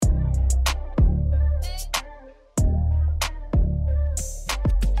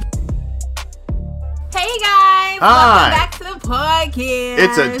Hi. Welcome back to the podcast.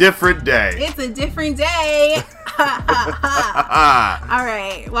 It's a different day. It's a different day. All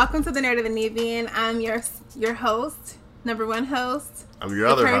right. Welcome to the Nerd of the Nubian. I'm your host, number one host. I'm your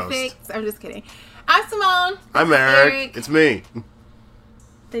other perfect host. I'm just kidding. I'm Simone. I'm Eric. It's me.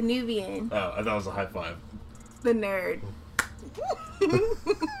 The Nubian. Oh, I thought it was a high five. The nerd.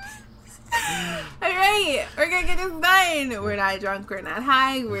 Alright, we're gonna get this done. We're not drunk, we're not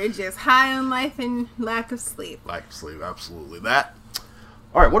high, we're just high on life and lack of sleep. Lack of sleep, absolutely. That.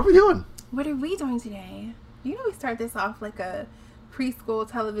 Alright, what are we doing? What are we doing today? You know we start this off like a preschool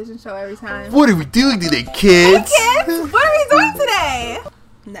television show every time. What are we doing today, kids? Hey kids, what are we doing today?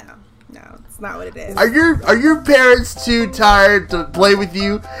 No, it's not what it is. Are your parents too tired to play with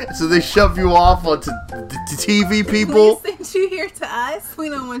you, so they shove you off onto TV people? We sent you here to us. We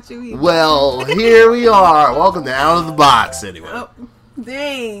don't want you here. Well, here we are. Welcome to Out of the Box, anyway. Oh,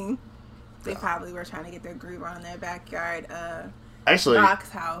 dang. They probably were trying to get their groove on in their backyard. Actually, Rock's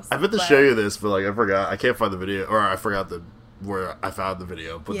house. I meant to show you this, but like I forgot. I can't find the video, or I forgot where I found the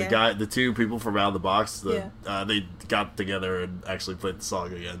video. But the two people from Out of the Box, they got together and actually played the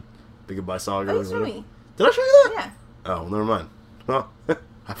song again. The Goodbye song. Oh, you showed me. Did I show you that? Yeah. Oh, never mind. Huh.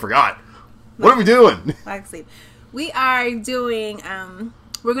 I forgot. What are we doing? Lack of sleep. We are doing,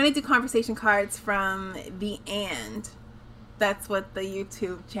 we're going to do conversation cards from The And. That's what the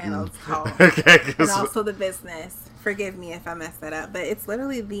YouTube channel is called. Okay. And also the business. Forgive me if I messed that up, but it's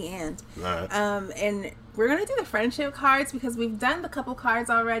literally The And. All right. And we're going to do the friendship cards because we've done the couple cards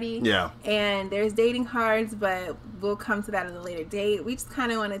already. Yeah. And there's dating cards, but we'll come to that at a later date. We just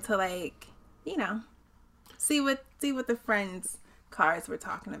kind of wanted to, like, you know, see what the friends cards we're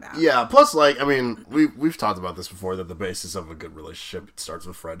talking about. Yeah, plus, like, I mean, we've talked about this before, that the basis of a good relationship starts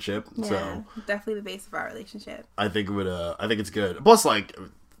with friendship. Yeah, so definitely the base of our relationship. I think it's good. Plus, like,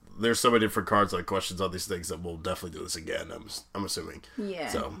 there's so many different cards, like questions on these things, that we'll definitely do this again. I'm assuming. Yeah.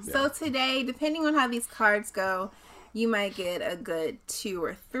 So Today, depending on how these cards go, you might get a good 2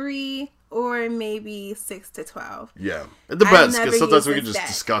 or 3, or maybe 6 to 12. Yeah, it depends, because sometimes we can just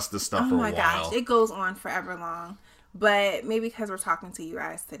discuss this stuff for a while. Oh my gosh, it goes on forever long. But maybe because we're talking to you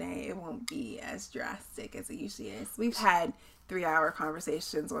guys today, it won't be as drastic as it usually is. We've had 3-hour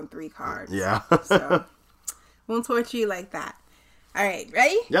conversations on 3 cards. Yeah. So, won't torture you like that. All right,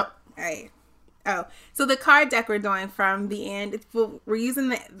 ready? Yep. All right. Oh, so the card deck we're doing from The End, we're using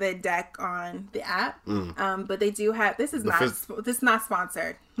the deck on the app, but they do have, this is not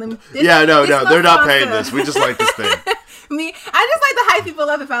sponsored. No, they're not paying this. We just like this thing. I just like to hype people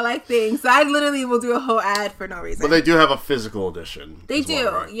up if I like things, so I literally will do a whole ad for no reason. But they do have a physical edition. They do,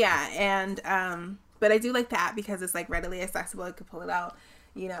 well, right? Yeah, and but I do like the app because it's like readily accessible. You can pull it out,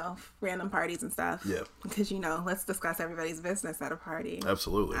 you know, random parties and stuff. Yeah. Because, you know, let's discuss everybody's business at a party.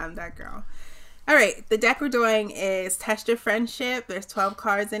 Absolutely. I'm that girl. All right, the deck we're doing is Test Your Friendship. There's 12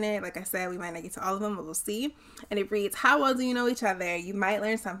 cards in it. Like I said, we might not get to all of them, but we'll see. And it reads, how well do you know each other? You might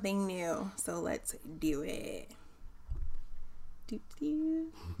learn something new. So let's do it.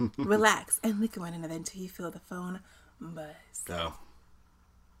 Relax and look at one another until you feel the phone buzz. Oh.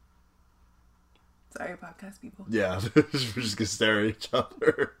 Sorry, podcast people. Yeah, we're just gonna stare at each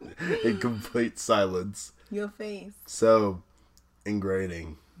other in complete silence. Your face. So,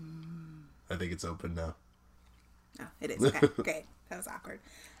 ingraining. I think it's open now. Oh, it is. Okay, great. That was awkward.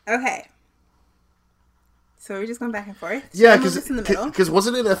 Okay. So we're just going back and forth? Yeah, because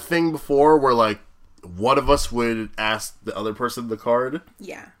wasn't it a thing before where, like, one of us would ask the other person the card?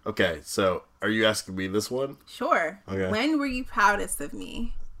 Yeah. Okay, so are you asking me this one? Sure. Okay. When were you proudest of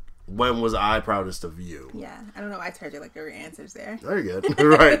me? When was I proudest of you? Yeah. I don't know why I told you like there were answers there. Very good.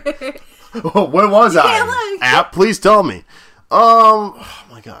 Right. When was I? App, please tell me. Oh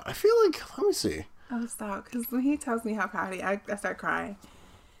my god. I feel like, let me see. Oh, stop. Because when he tells me how proud he is, I start crying.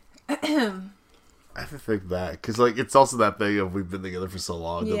 I have to think back. Because, like, it's also that thing of we've been together for so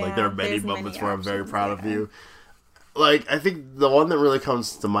long. Yeah, and, like, there are many moments where I'm very proud of you. Like, I think the one that really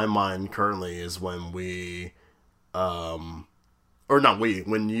comes to my mind currently is when when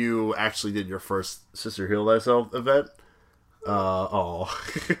you actually did your first Sister Heal Thyself event.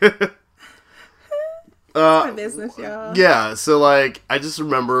 My business, y'all. Yeah, so, like, I just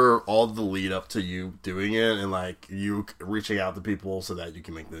remember all the lead up to you doing it, and, like, you reaching out to people so that you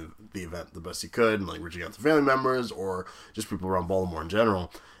can make the event the best you could, and, like, reaching out to family members or just people around Baltimore in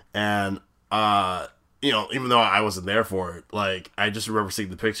general. And, you know, even though I wasn't there for it, like, I just remember seeing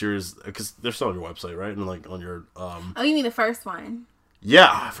the pictures, because they're still on your website, right? And, like, on your, Oh, you mean the first one?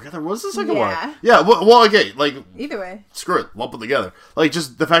 Yeah, I forgot there was the second one. Yeah, well, okay, like... Either way. Screw it, lump it together. Like,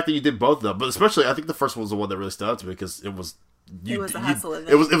 just the fact that you did both of them, but especially, I think the first one was the one that really stood out to me, because it was it was a hustle event.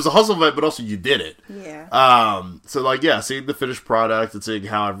 It was a hustle event, but also you did it. Yeah. So like, yeah, seeing the finished product and seeing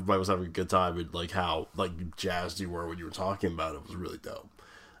how everybody was having a good time and like how like jazzed you were when you were talking about it was really dope.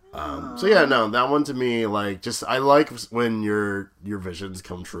 So yeah, no, that one to me, like, just I like when your visions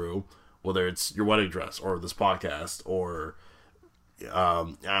come true, whether it's your wedding dress or this podcast or I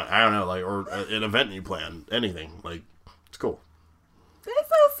don't know, like, or an event you plan, anything, like, it's cool. That's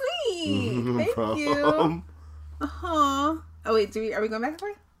so sweet. Thank you. Uh-huh. Oh wait, are we going back and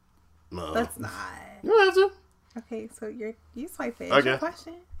forth? No. Let's not. You don't have to. Okay, so you swipe it. Okay. Your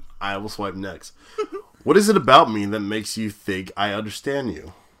question. I will swipe next. What is it about me that makes you think I understand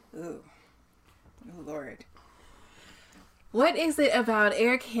you? Ooh. Oh, Lord. What is it about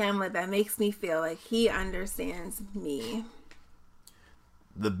Eric Hamlet that makes me feel like he understands me?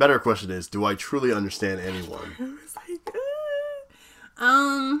 The better question is, do I truly understand anyone? I was like,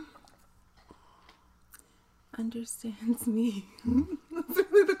 understands me.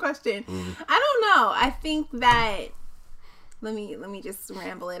 That's really the question. I don't know. I think that let me just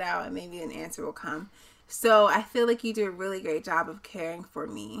ramble it out and maybe an answer will come. So I feel like you do a really great job of caring for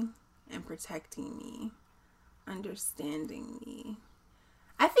me and protecting me, understanding me.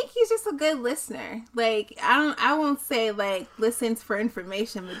 I think he's just a good listener. Like, I won't say like listens for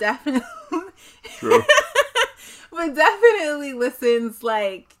information, but definitely True. but definitely listens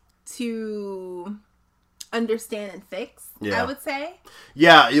like to understand and fix. Yeah. I would say.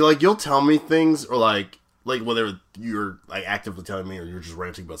 Yeah, you'll tell me things or like whether you're like actively telling me or you're just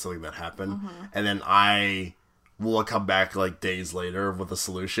ranting about something that happened, and then I will come back like days later with a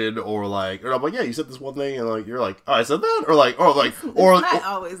solution, or I'm like, yeah, you said this one thing, and like you're like, oh, I said that, or not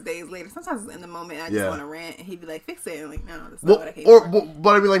always days later. Sometimes it's in the moment I just want to rant, and he'd be like, fix it, and I'm like, no, that's not what I came for.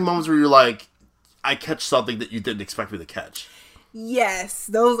 But I mean, like moments where you're like, I catch something that you didn't expect me to catch. Yes,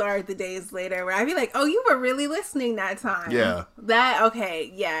 those are the days later where I'd be like, oh, you were really listening that time. Yeah.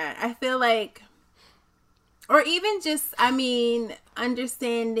 Okay, yeah. I feel like, or even just, I mean,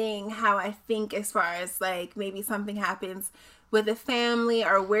 understanding how I think as far as like maybe something happens with a family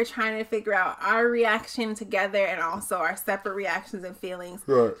or we're trying to figure out our reaction together and also our separate reactions and feelings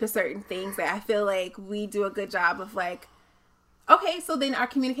to certain things. That I feel like we do a good job of like, okay, so then our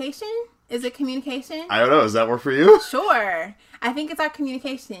communication, is it communication? I don't know. Does that work for you? Sure. I think it's our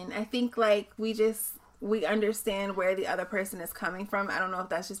communication. I think like we understand where the other person is coming from. I don't know if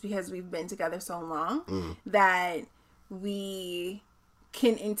that's just because we've been together so long that we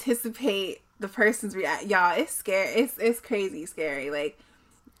can anticipate the person's reaction. Y'all, it's scary. It's crazy scary. Like,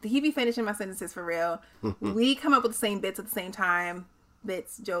 he be finishing my sentences for real. We come up with the same bits at the same time.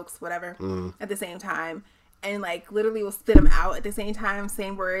 Bits, jokes, whatever, at the same time. And like literally we'll spit them out at the same time,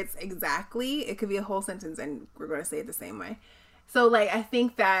 same words exactly. It could be a whole sentence and we're going to say it the same way. So like, I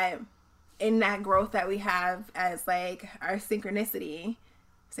think that in that growth that we have as like our synchronicity,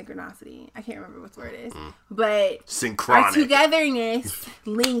 I can't remember what the word is, but synchronic, our togetherness,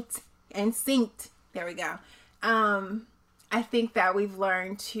 linked and synced. There we go. I think that we've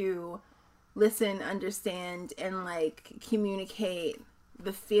learned to listen, understand, and like communicate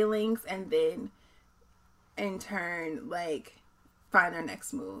the feelings, and then in turn, like find our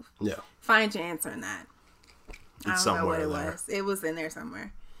next move. Yeah. Find your answer in that. It's I don't know what somewhere it there. was. It was in there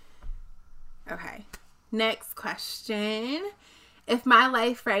somewhere. Okay. Next question. If my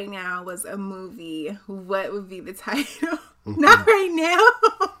life right now was a movie, what would be the title? Not right now.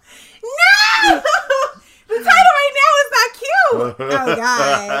 No! The title right now is not cute. Oh,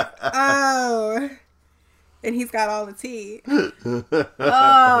 God. Oh. And he's got all the tea.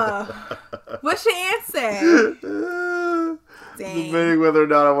 Oh. What's your answer? Dang. Debating whether or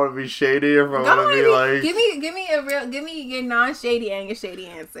not I want to be shady or if I want to be like... Give me your non-shady and your shady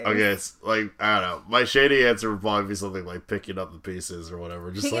answer. Okay, it's like, I don't know. My shady answer would probably be something like picking up the pieces or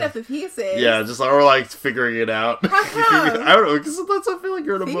whatever. Just picking up the pieces? Yeah, just or like figuring it out. How come? I don't know, because sometimes I feel like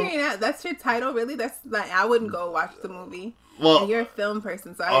you're in a movie. Figuring it out? That's your title, really? That's like, I wouldn't go watch the movie. Well, and you're a film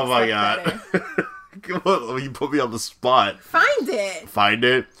person, so I oh my God. Better. Come on, you put me on the spot. Find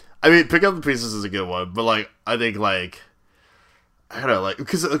it. I mean, pick up the pieces is a good one, but like, I think like, I don't know, like,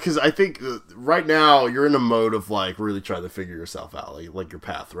 because I think right now you're in a mode of like really trying to figure yourself out, like your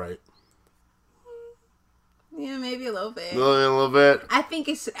path, right? Yeah, maybe a little bit. A little bit. I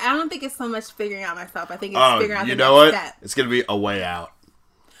don't think it's so much figuring out myself. I think it's figuring out the next step. It's gonna be a way out.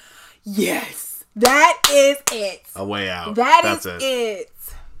 Yes, that is it. A way out. That's it.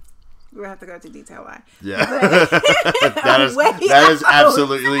 We'll have to go into detail why. Yeah. that is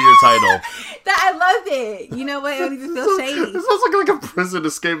absolutely your title. I love it. You know what? It don't even feel shady. It sounds like a prison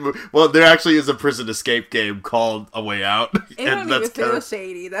escape movie. Well, there actually is a prison escape game called A Way Out. It don't even feel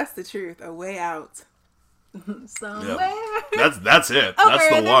shady. That's the truth. A Way Out. Somewhere. That's it. Over That's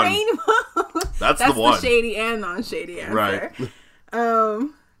the one. Rainbow. That's the one. The shady and non-shady answer. Right. I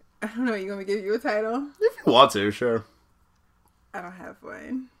don't know. You want me to give you a title? If you want to, sure. I don't have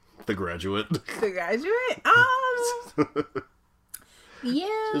one. The Graduate. The Graduate? Yeah.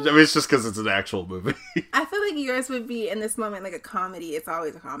 I mean, it's just because it's an actual movie. I feel like yours would be, in this moment, like a comedy. It's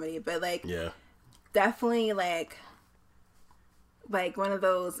always a comedy. But, like, yeah. Definitely, like one of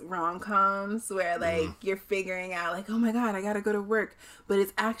those rom-coms where, like, you're figuring out, like, oh, my God, I gotta go to work. But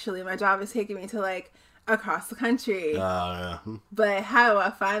it's actually, my job is taking me to, like, across the country. Yeah. But how do I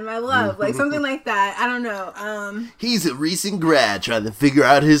find my love? Like, something like that. I don't know. He's a recent grad trying to figure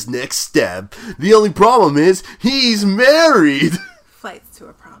out his next step. The only problem is he's married. Flights to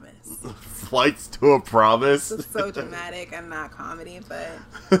a Promise. Flights to a Promise? It's so dramatic and not comedy, but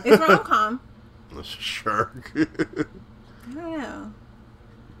it's rom-com. Sure. I don't know.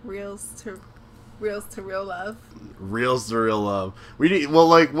 Reels to real love. Reels to real love. We need, well,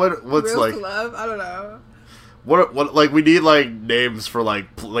 like, what's Reels like... to love? I don't know. What, like, we need, like, names for,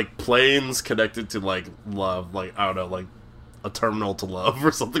 like, planes connected to, like, love. Like, I don't know, like, a terminal to love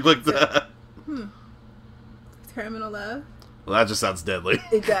or something like that. Terminal love? Well, that just sounds deadly.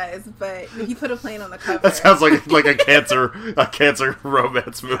 It does, but if you put a plane on the cover... That sounds like a cancer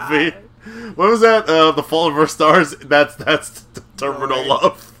romance movie. God. What was that? The Fall of Our Stars? That's Terminal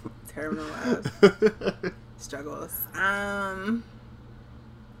Love. Terminal Love. Struggles. Yeah,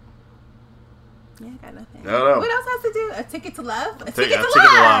 I got nothing. No. What else has to do? A Ticket to Love? A Ticket to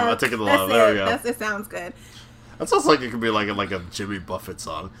Love. A Ticket to Love. There we go. It sounds good. That sounds like it could be like a Jimmy Buffett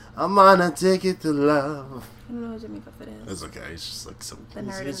song. I'm on a ticket to love. I don't know what Jimmy Buffett is. It's okay. He's just like some... The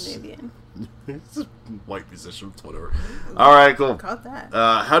nerd and Nubian. He's a white musician, whatever. All right, cool. Caught that.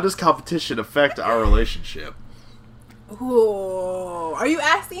 How does competition affect our relationship? Ooh. Are you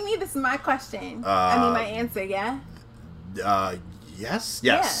asking me? This is my question. My answer, yeah? Yes.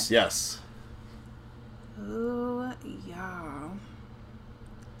 Ooh, y'all.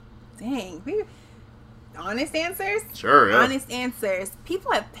 Dang. Honest answers? Sure, yeah. Honest answers.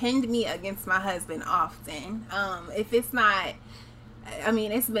 People have pinned me against my husband often. If it's not... I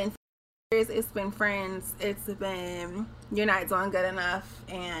mean, it's been years, it's been friends, it's been you're not doing good enough,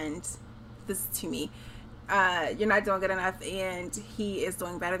 and this is to me. You're not doing good enough, and he is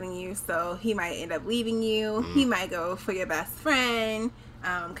doing better than you, so he might end up leaving you. He might go for your best friend,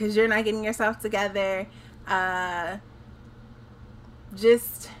 because you're not getting yourself together. I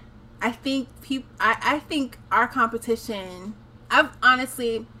think our competition, I've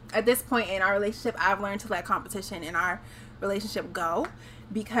honestly, at this point in our relationship, I've learned to let competition in our relationship go,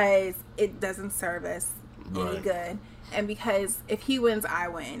 because it doesn't serve us any good. And because if he wins, I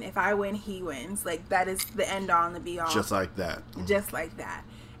win. If I win, he wins. Like, that is the end all and the be all. Just like that. Just like that.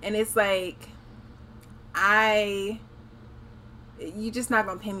 And it's like, you're just not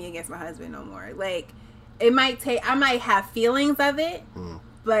going to pin me against my husband no more. Like, I might have feelings of it,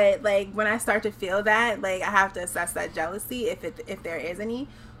 but, like, when I start to feel that, like, I have to assess that jealousy, if there is any,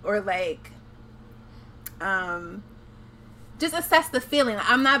 or, like, just assess the feeling.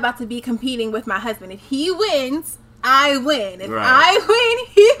 I'm not about to be competing with my husband. If he wins, I win. If I win,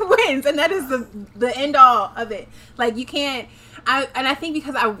 he wins. And that is the end all of it. Like, you can't... I think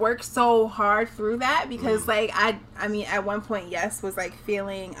because I worked so hard through that, because, like, I mean, at one point, yes, was, like,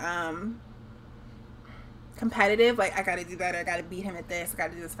 feeling competitive. Like, I gotta do better. I gotta beat him at this. I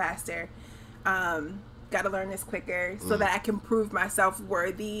gotta do this faster. Gotta learn this quicker so that I can prove myself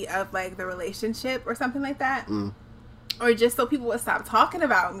worthy of, like, the relationship or something like that. Or just so people would stop talking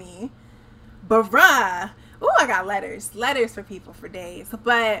about me. Bruh. Ooh, I got letters for people for days.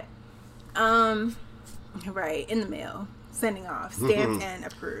 But, right, in the mail, sending off, stamped and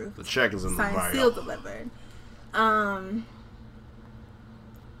approved. The check is in the mail. Signed, sealed, delivered. Wow,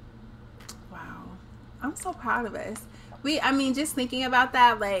 I'm so proud of us. Just thinking about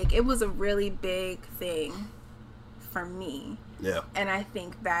that, like, it was a really big thing for me. Yeah. And I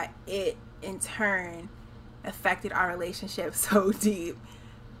think that it, in turn, affected our relationship so deep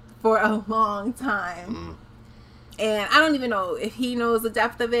for a long time. And I don't even know if he knows the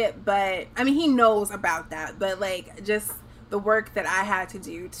depth of it, but I mean, he knows about that, but, like, just the work that I had to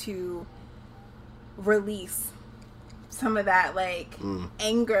do to release some of that, like,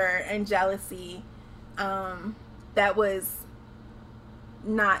 anger and jealousy that was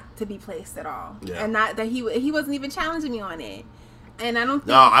not to be placed at all. Yeah. And not that he wasn't even challenging me on it. And I don't think...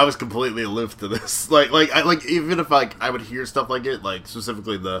 No, I was completely aloof to this. Like even if, like, I would hear stuff like it, like,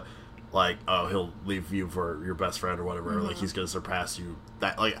 specifically the, like, oh, he'll leave you for your best friend or whatever, or, like, he's gonna surpass you.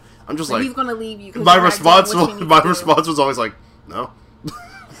 That, like, I'm just like... He's gonna leave you. My response was always like, no.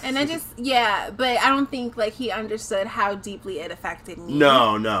 And I just, but I don't think, like, he understood how deeply it affected me.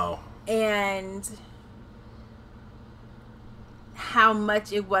 No. And how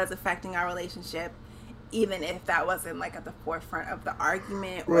much it was affecting our relationship, even if that wasn't, like, at the forefront of the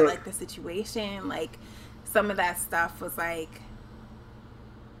argument or, like, the situation. Like, some of that stuff was, like,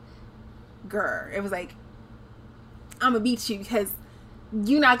 it was like, I'm gonna beat you because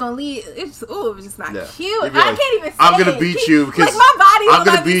you're not gonna leave. It was just not cute. Like, I can't even say I'm gonna beat you because like, my body I'm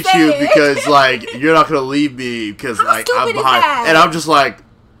gonna beat you because like you're not gonna leave me because like I'm behind, and I'm just like,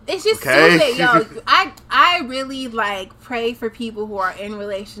 it's just stupid, yo. I really like pray for people who are in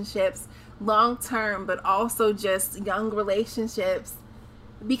relationships long term, but also just young relationships,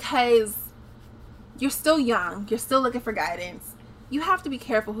 because you're still young. You're still looking for guidance. You have to be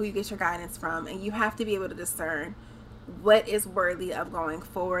careful who you get your guidance from, and you have to be able to discern what is worthy of going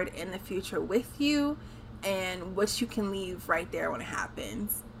forward in the future with you and what you can leave right there when it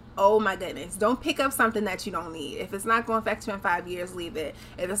happens. Oh my goodness. Don't pick up something that you don't need. If it's not going to affect you in 5 years, leave it.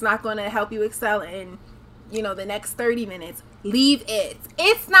 If it's not going to help you excel in, the next 30 minutes, leave it.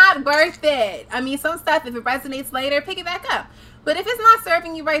 It's not worth it. I mean, some stuff, if it resonates later, pick it back up. But if it's not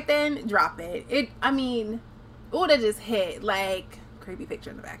serving you right then, drop it. That just hit, like, creepy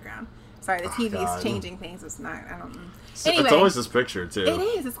picture in the background. Sorry, the TV is changing things. It's not, I don't know. Anyway, it's always this picture, too. It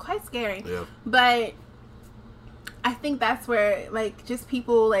is. It's quite scary. Yeah. But I think that's where, like, just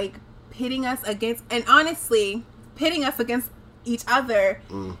people, like, pitting us against each other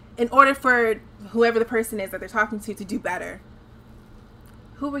in order for whoever the person is that they're talking to do better.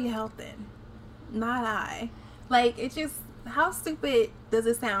 Who were you helping? Not I. Like, it's just, how stupid does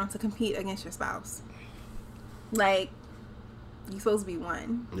it sound to compete against your spouse? Like, you're supposed to be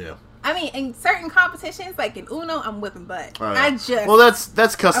one. Yeah. I mean, in certain competitions, like in Uno, I'm whipping butt. Oh, yeah. Well,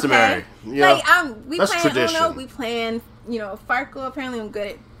 that's customary. Okay? Like, we playing tradition. Uno, we playing, Farco. Apparently, I'm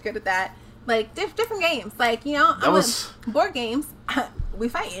good at that. Like, different games. Like, board games. We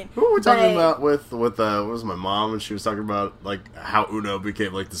fighting. Who were we talking about with what was my mom, and she was talking about like how Uno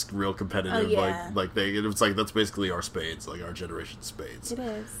became like this real competitive like thing. It was like that's basically our spades, like our generation's spades. It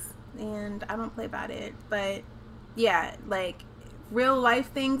is, and I don't play about it, but yeah, like real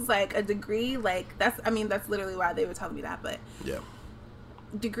life things like a degree, like that's literally why they were telling me that. But yeah,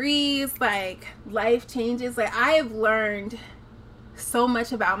 degrees, like life changes. Like I have learned so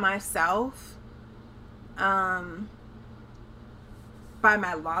much about myself by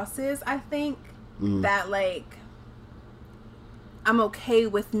my losses. I think that like I'm okay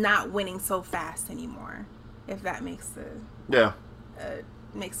with not winning so fast anymore, if that makes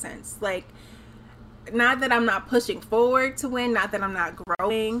makes sense. Like, not that I'm not pushing forward to win, not that I'm not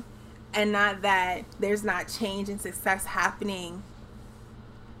growing, and not that there's not change and success happening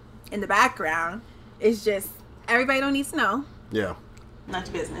in the background. It's just everybody don't need to know. Yeah. Not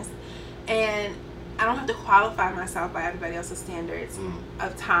your business. And I don't have to qualify myself by everybody else's standards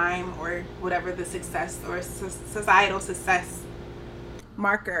of time or whatever the success or societal success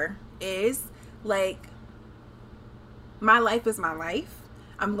marker is. Like, my life is my life.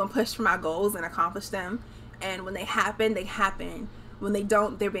 I'm going to push for my goals and accomplish them. And when they happen, they happen. When they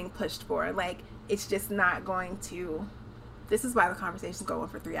don't, they're being pushed for. Like, it's just not going to... This is why the conversation's going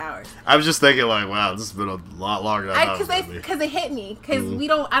for 3 hours. I was just thinking, like, wow, this has been a lot longer than I thought. Because it hit me. Because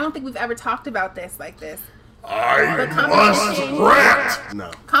I don't think we've ever talked about this like this. I was wrecked!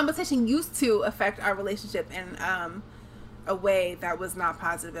 No. Competition used to affect our relationship in a way that was not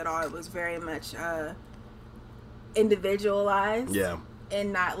positive at all. It was very much individualized. Yeah.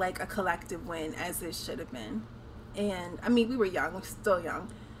 And not like a collective win as it should have been. And, I mean, we were young. We're still young.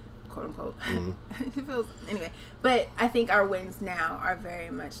 Quote unquote. It feels, anyway, but I think our wins now are very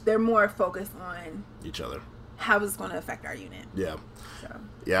much, they're more focused on each other, how it's going to affect our unit. Yeah. So.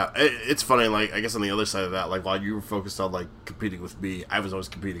 Yeah, it's funny, like I guess on the other side of that, like while you were focused on like competing with me, I was always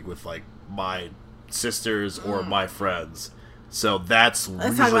competing with like my sisters or my friends. So let's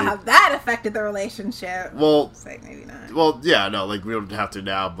talk about how that affected the relationship. Well, like maybe not. Well, yeah, no, like we don't have to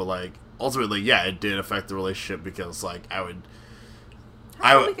now, but like ultimately, yeah, it did affect the relationship because like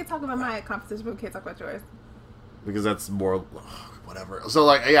we can talk about my competition, but we can't talk about yours. Because that's more, whatever. So,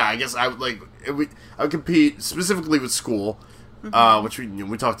 like, yeah, I guess I would compete specifically with school, which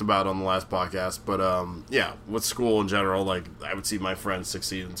we talked about on the last podcast. But, yeah, with school in general, like, I would see my friends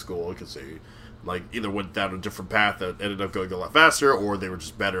succeed in school because they, like, either went down a different path that ended up going a lot faster, or they were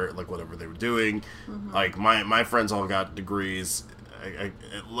just better at, like, whatever they were doing. Like, my friends all got degrees. A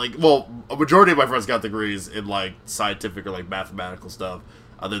majority of my friends got degrees in like scientific or like mathematical stuff,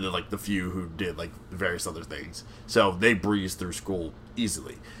 other than like the few who did like various other things. So they breezed through school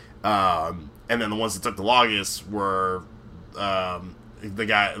easily. And then the ones that took the longest were the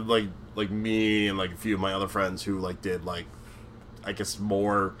guy, like me and like a few of my other friends who like did like, I guess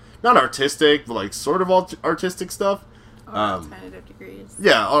more not artistic, but like sort of artistic stuff. Alternative degrees.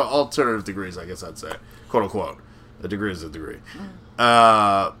 Yeah, alternative degrees, I guess I'd say, quote unquote. A degree is a degree.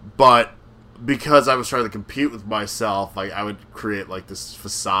 But because I was trying to compete with myself, like I would create like this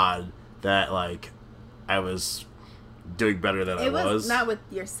facade that like I was doing better than I was. It was not with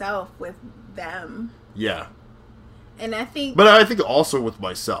yourself, with them. Yeah. And I think... But I think also with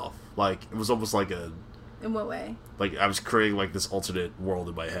myself. Like, it was almost like a... In what way? Like, I was creating, like, this alternate world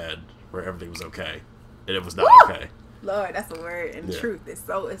in my head where everything was okay. And it was not okay. Lord, that's a word. And truth. It's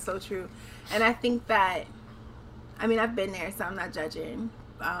so true. And I think that... I mean, I've been there, so I'm not judging.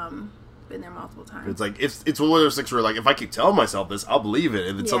 Been there multiple times. It's like, it's one of those things where, like, if I keep telling myself this, I'll believe it.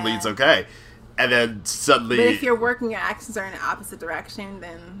 And then suddenly it's okay. And then suddenly... But if you're working, your actions are in the opposite direction,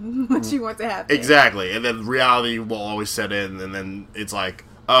 then what you want to happen. Exactly. And then reality will always set in, and then it's like,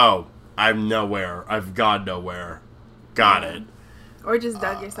 oh, I'm nowhere. I've gone nowhere. Got it. Or just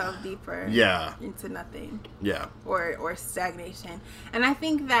dug yourself deeper into nothing. Yeah. Or stagnation. And I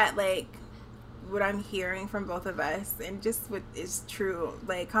think that, like, what I'm hearing from both of us, and just what is true,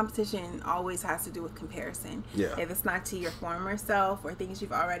 like, competition always has to do with comparison. Yeah. If it's not to your former self or things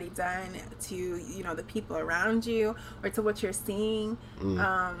you've already done, to, you know, the people around you, or to what you're seeing.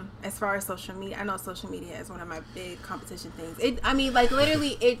 As far as social media, I know social media is one of my big competition things. And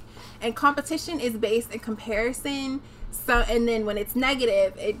competition is based in comparison. So, and then when it's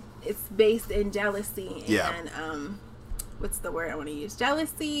negative, it's based in jealousy and what's the word I want to use?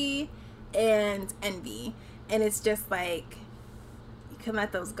 Jealousy and envy. And it's just like, you can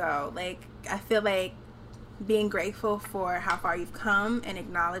let those go. Like, I feel like being grateful for how far you've come and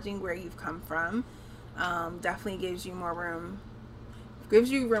acknowledging where you've come from definitely gives you room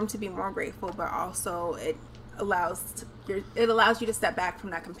to be more grateful, but also it allows you to step back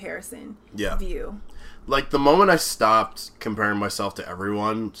from that comparison view. Like, the moment I stopped comparing myself to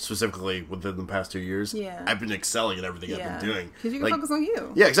everyone, specifically within the past 2 years, I've been excelling in everything I've been doing. Because you can focus on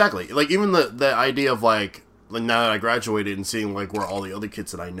you. Yeah, exactly. Like, even the idea of, like now that I graduated and seeing, like, where all the other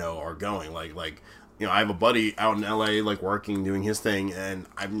kids that I know are going. Like you know, I have a buddy out in LA, like, working, doing his thing, and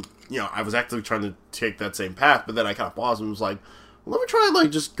I was actively trying to take that same path, but then I kind of paused and was like, well, let me try, like,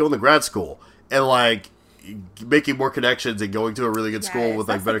 just going to grad school. And, like, making more connections and going to a really good school with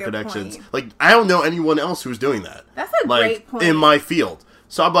like better connections. Point. Like, I don't know anyone else who's doing that. That's a great point in my field.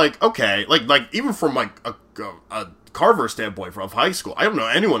 So I'm like, okay, like even from like a Carver standpoint from high school, I don't know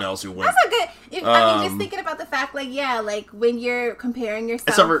anyone else who went. That's a good. I mean, just thinking about the fact, like, like when you're comparing yourself.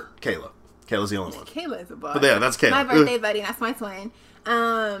 Except for Kayla. Kayla's the only one. Kayla is a boss. But yeah, that's Kayla. My birthday buddy. That's my twin.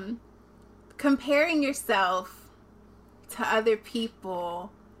 Comparing yourself to other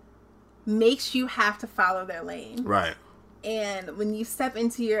people makes you have to follow their lane. Right. And when you step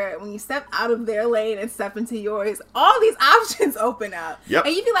out of their lane and step into yours, all these options open up. Yep.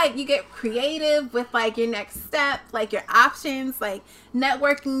 And you feel like you get creative with like your next step, like your options, like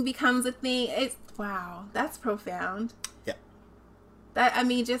networking becomes a thing. Wow, that's profound. Yeah. That, I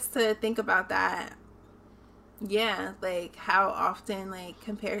mean, just to think about that. Yeah, like how often like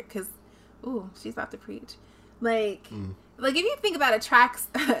compare, because she's about to preach. Like like if you think about track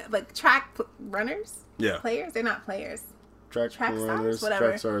runners, players, they're not players. Track runners, stars, whatever.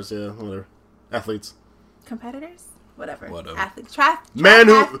 Track stars, whatever. Athletes, competitors, whatever. Athletes, men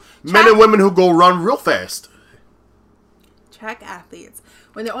and women who go run real fast. Track athletes,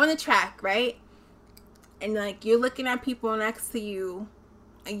 when they're on the track, right, and like you're looking at people next to you,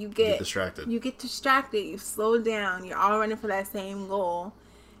 and you get distracted. You slow down. You're all running for that same goal.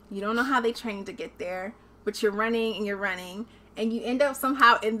 You don't know how they trained to get there. But you're running, and you end up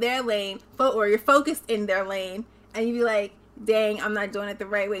somehow in their lane, or you're focused in their lane, and you be like, dang, I'm not doing it the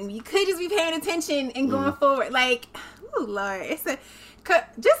right way. And you could just be paying attention and going forward. Like, oh, Lord.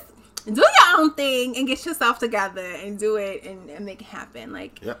 Just do your own thing and get yourself together and do it and make it happen.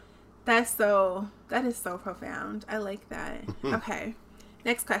 Like, that is so profound. I like that. Okay.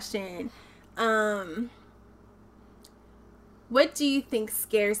 Next question. What do you think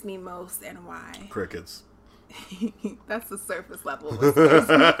scares me most and why? Crickets. That's the surface level.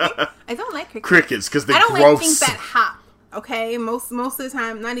 I don't like crickets. Crickets, because they're gross. I don't like things that hop. Okay, most of the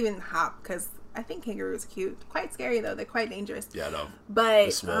time, not even hop, because I think kangaroos are cute. Quite scary though. They're quite dangerous. Yeah, I know.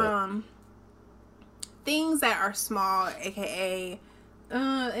 But things that are small, aka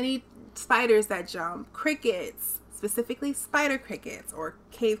any spiders that jump, crickets, specifically spider crickets or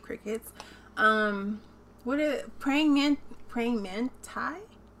cave crickets. What are praying mantis?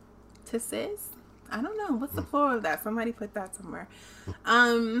 I don't know. What's the plural of that? Somebody put that somewhere.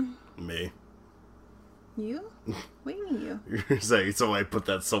 Me. You? What do you mean you? You're saying, so I put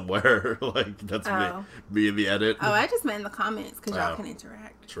that somewhere. Like, that's me in the edit. Oh, I just meant in the comments because y'all can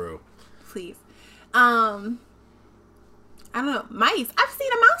interact. True. Please. I don't know. Mice. I've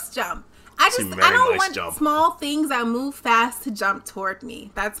seen a mouse jump. I don't want small things that move fast to jump toward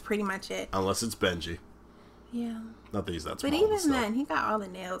me. That's pretty much it. Unless it's Benji. Yeah. Not that he's that small. But even then, he got all the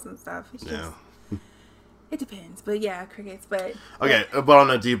nails and stuff. It's just, it depends. But yeah, crickets. But okay, but on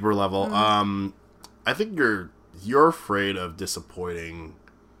a deeper level, I think you're afraid of disappointing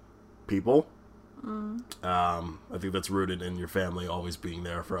people. I think that's rooted in your family always being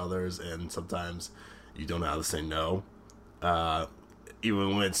there for others, and sometimes you don't know how to say no.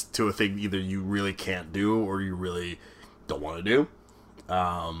 Even when it's to a thing either you really can't do or you really don't want to do.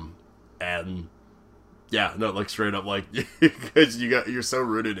 And yeah, no, like straight up, like, because you're so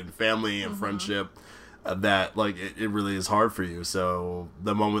rooted in family and friendship that like it really is hard for you. So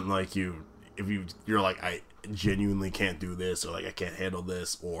the moment like you're like, I genuinely can't do this, or like I can't handle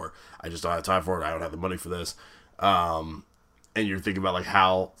this, or I just don't have time for it, I don't have the money for this, and you're thinking about like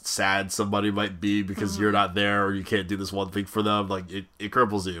how sad somebody might be because you're not there, or you can't do this one thing for them, like it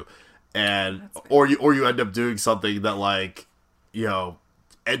cripples you, and or you end up doing something that like, you know,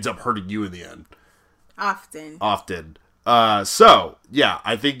 ends up hurting you in the end. Often. So yeah,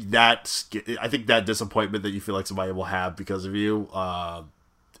 I think that disappointment that you feel like somebody will have because of you, I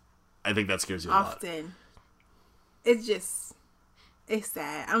think that scares you a lot. It's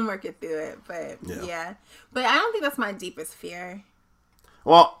sad. I'm working through it, but yeah. But I don't think that's my deepest fear.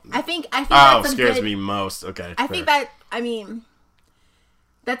 Well, I think that scares me most. Okay. I think that, I mean,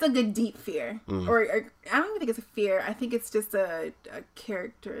 that's a good deep fear. Or I don't even think it's a fear. I think it's just a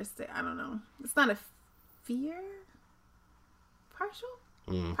characteristic. I don't know. It's not a fear. Partial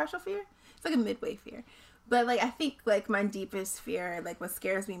fear. It's like a midway fear. But, like, I think, like, my deepest fear, like, what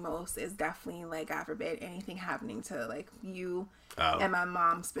scares me most is definitely, like, God forbid, anything happening to, like, you and my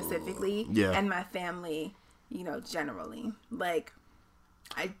mom specifically, and my family, you know, generally. Like,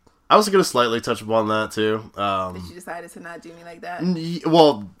 I was going to slightly touch upon that, too. That you decided to not do me like that?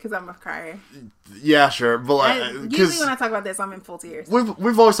 Well... Because I'm a crier. Yeah, sure. But, like... Usually when I talk about this, I'm in full tears.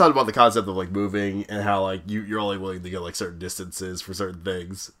 We've always talked about the concept of, like, moving and how, like, you're only willing to go, like, certain distances for certain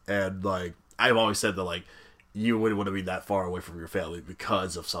things. And, like, I've always said that, like, you wouldn't want to be that far away from your family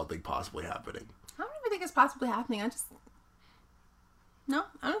because of something possibly happening. I don't even think it's possibly happening. I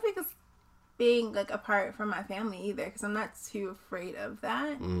don't think it's being, like, apart from my family either, because I'm not too afraid of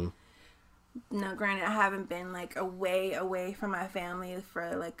that. No, granted, I haven't been, like, away from my family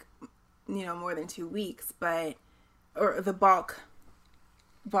for, like, you know, more than 2 weeks, or the bulk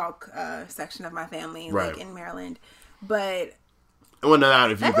section of my family, like, in Maryland. But... Well, no,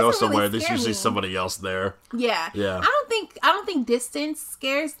 if you go somewhere, there's usually somebody else there. Yeah. I don't think distance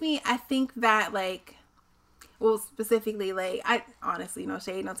scares me. I think that, like, well, specifically, like, I honestly, no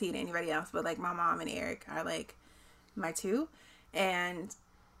shade, no tea to anybody else, but, like, my mom and Eric are, like, my two. And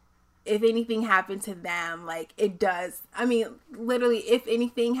if anything happened to them, like, it does. I mean, literally, if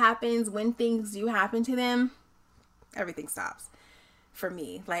anything happens, when things do happen to them, everything stops for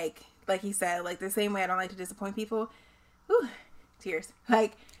me. Like he said, like, the same way I don't like to disappoint people. Whew. Tears.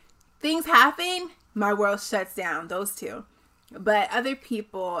 Like, things happen, my world shuts down. Those two. But other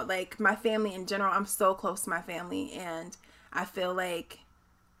people, like my family in general, I'm so close to my family, and I feel like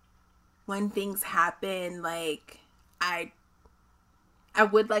when things happen, like I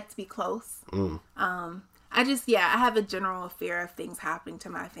would like to be close. I have a general fear of things happening to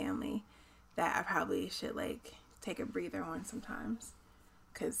my family that I probably should, like, take a breather on sometimes,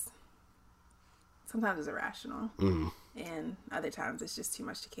 because sometimes it's irrational. And other times it's just too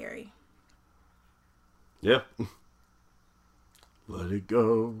much to carry. Yeah. Let it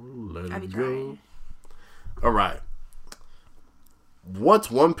go. Let it go. All right.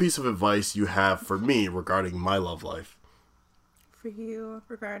 What's one piece of advice you have for me regarding my love life? For you,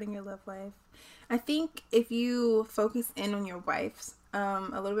 regarding your love life, I think if you focus in on your wife's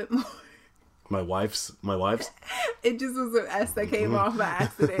a little bit more. My wife's? It just was an S that came off by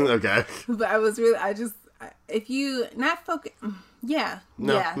accident. Okay. But if you not focus, yeah. If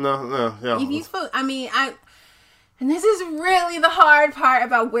you and this is really the hard part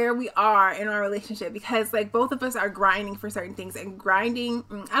about where we are in our relationship, because, like, both of us are grinding for certain things, and grinding,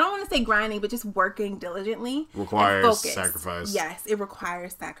 I don't want to say grinding, but just working diligently requires sacrifice. Yes, it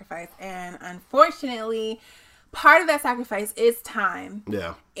requires sacrifice, and unfortunately, part of that sacrifice is time.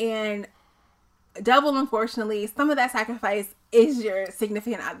 Yeah. And double, unfortunately, some of that sacrifice is your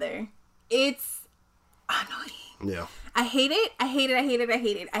significant other. It's annoying. Yeah. I hate it.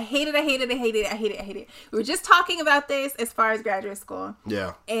 We were just talking about this as far as graduate school.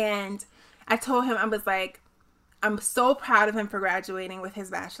 Yeah. And I told him, I was like, I'm so proud of him for graduating with his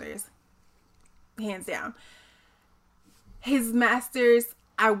bachelor's. Hands down. His master's,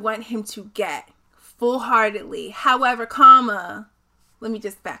 I want him to get full-heartedly. However, let me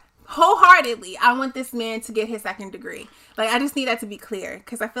just back. Wholeheartedly, I want this man to get his second degree. Like, I just need that to be clear,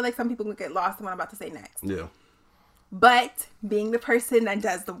 because I feel like some people can get lost in what I'm about to say next. Yeah. But being the person that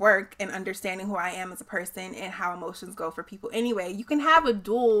does the work and understanding who I am as a person and how emotions go for people anyway, you can have a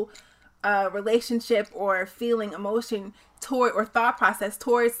dual relationship or feeling, emotion toward, or thought process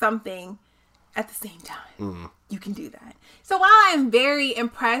towards something at the same time. Mm-hmm. You can do that. So while I'm very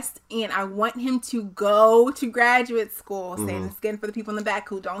impressed and I want him to go to graduate school, saying this again for the people in the back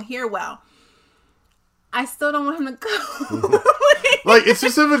who don't hear well, I still don't want him to go. Like, it's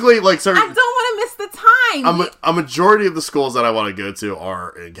specifically, like, sorry, I don't want to miss the time. A majority of the schools that I want to go to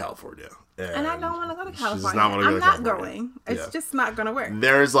are in California. And I don't want to go to California. I'm not going. It's just not going to work.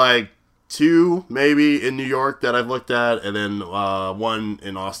 There's, like, 2 maybe in New York that I've looked at, and then 1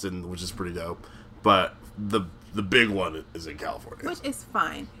 in Austin, which is pretty dope. But the big one is in California, which is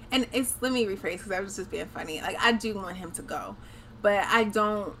fine. And let me rephrase, because I was just being funny. Like, I do want him to go, but I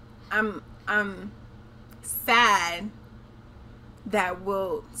don't. I'm sad that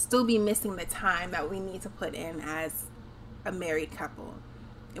we'll still be missing the time that we need to put in as a married couple,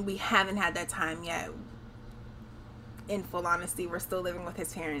 and we haven't had that time yet. In full honesty, we're still living with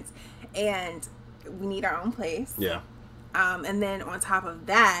his parents, and we need our own place. Yeah. And then on top of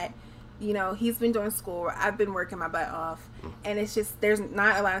that, you know, he's been doing school. I've been working my butt off. And it's just, there's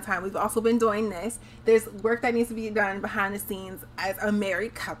not a lot of time. We've also been doing this. There's work that needs to be done behind the scenes as a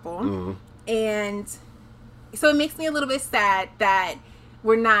married couple. Mm-hmm. And so it makes me a little bit sad that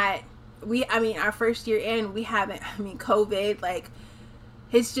we're not, our first year in, we haven't, COVID, like,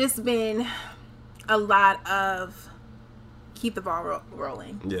 it's just been a lot of keep the ball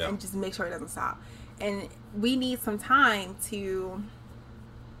rolling. Yeah. And just make sure it doesn't stop. And we need some time to,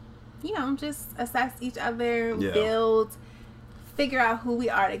 you know, just assess each other, build, figure out who we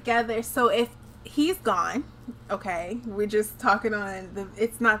are together. So if he's gone, okay, we're just talking on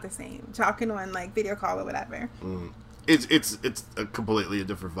it's not the same. Talking on, like, video call or whatever. Mm. It's a completely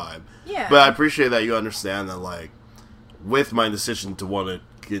different vibe. Yeah. But I appreciate that you understand that, like, with my decision to want to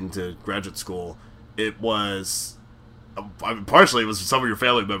get into graduate school, it was, partially it was some of your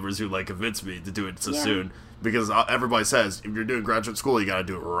family members who, like, convinced me to do it so soon. Because everybody says, if you're doing graduate school, you got to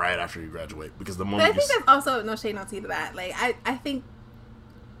do it right after you graduate. Because the moment but I think there's also no shade, no tea to that. Like, I think,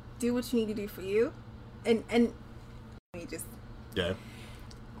 do what you need to do for you. And you just... Yeah.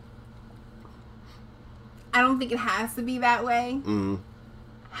 I don't think it has to be that way. Mm-hmm.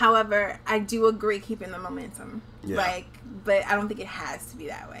 However, I do agree keeping the momentum. Yeah. Like, but I don't think it has to be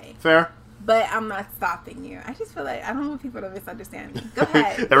that way. Fair. But I'm not stopping you. I just feel like I don't want people to misunderstand me. Go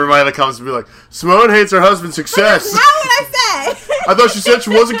ahead. Everybody that comes to be like, Simone hates her husband's success. That's not what I said. I thought she said she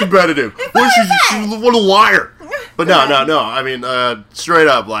wasn't competitive. What a liar. But no. I mean, straight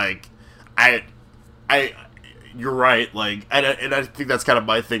up, like, you're right. Like, and I think that's kind of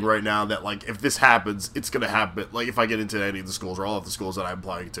my thing right now. That, like, if this happens, it's gonna happen. Like, if I get into any of the schools or all of the schools that I'm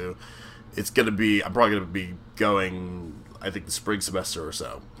applying to, I'm probably gonna be going, I think, the spring semester or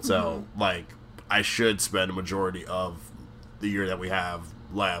so. So, like, I should spend a majority of the year that we have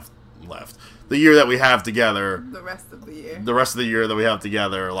left. The year that we have together. The rest of the year. The rest of the year that we have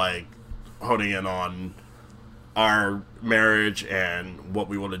together, like, honing in on our marriage and what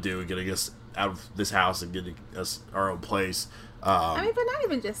we want to do, getting us out of this house and getting us our own place. But not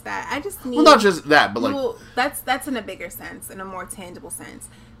even just that. I just mean... Well, not just that, but, like... Well, that's in a bigger sense, in a more tangible sense.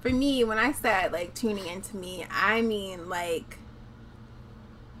 For me, when I said, like, tuning into me, I mean, like,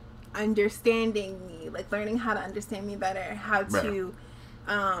 understanding me, like, learning how to understand me better, how to,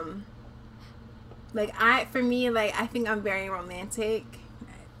 for me, I think I'm very romantic.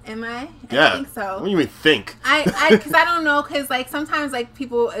 Am I? Yeah. I think so. What do you mean think? Because I don't know, because, like, sometimes, like,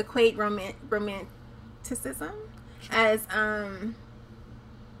 people equate romanticism as,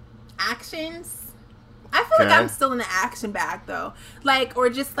 actions. I feel like I'm still in the action bag, though. Like, or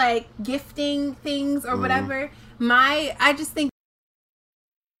just, like, gifting things or whatever. I just think.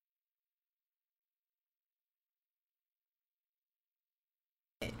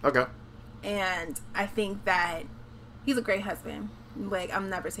 Okay. And I think that he's a great husband. Like, I'm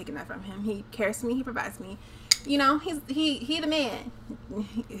never taking that from him. He cares for me. He provides me. You know, he the man.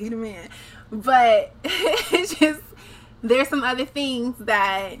 He the man. But it's just, there's some other things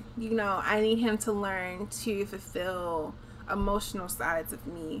that, you know, I need him to learn to fulfill emotional sides of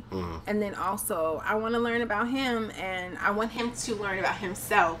me. And then also, I want to learn about him, and I want him to learn about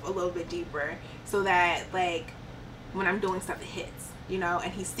himself a little bit deeper, so that, like, when I'm doing stuff, it hits. you know,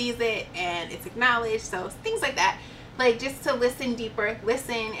 and he sees it and it's acknowledged. So things like that. Like, just to listen deeper,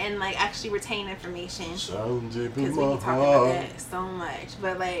 listen and, like, actually retain information. Sound deep in because my we talk about heart. that so much.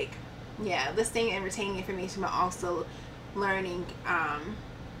 But, like, yeah, listening and retaining information, but also learning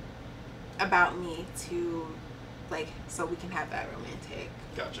about me to, like, so we can have that romantic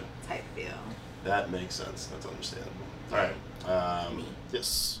Gotcha. type feel. That makes sense. That's understandable. All right. Me.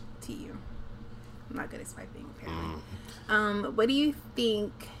 Yes. To you. I'm not good at swiping, apparently. What do you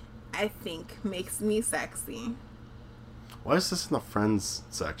think I think makes me sexy? Why is this in the friends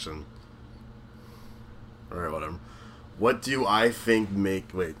section? Alright, whatever. What do I think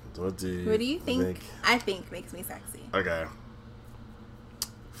make... Wait, what do you think I think makes me sexy? Okay.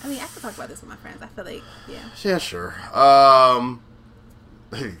 I mean, I could talk about this with my friends. I feel like, yeah. Yeah, sure. I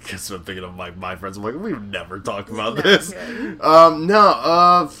guess I'm thinking of my friends. I'm like, we've never talked about this.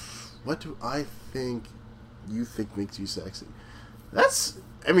 Yeah. What do I think you think makes you sexy? That's...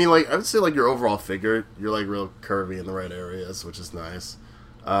 I mean, like, I would say, like, your overall figure, you're, like, real curvy in the right areas, which is nice.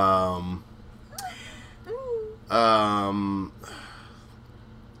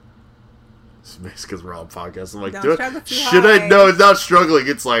 It's because we're all podcasts. I'm like, should I? No, it's not struggling.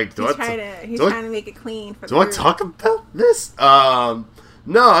 It's like, he's trying to make it clean for the group. I talk about this? No,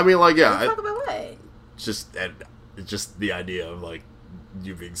 I mean, like, yeah. Talk about what? Just the idea of, like,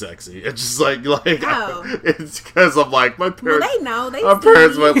 you being sexy. It's just like oh. It's because I'm like, my parents. Well, they know. My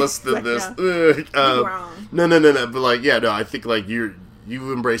parents might listen to this. No. But like, yeah, no. I think like you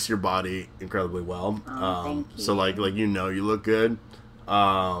embrace your body incredibly well. Thank you. So like you know you look good.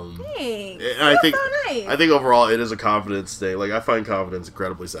 Thanks. And I think so nice. I think overall it is a confidence thing. Like I find confidence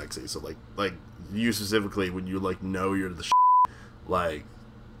incredibly sexy. So like you specifically when you like know you're the like.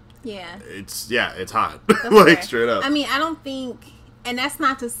 Yeah. It's hot. That's like fair. Straight up. I mean, I don't think. And that's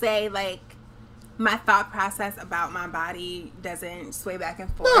not to say, like, my thought process about my body doesn't sway back and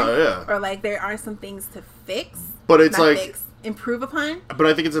forth. No, yeah. Or, like, there are some things to fix. But it's like... improve upon. But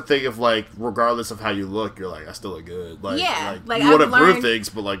I think it's a thing of, like, regardless of how you look, you're like, I still look good. Like, yeah. Like you want to improve things,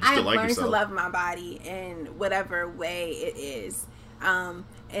 but, like, you still like yourself. I've learned to love my body in whatever way it is. And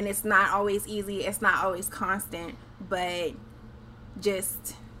it's not always easy. It's not always constant. But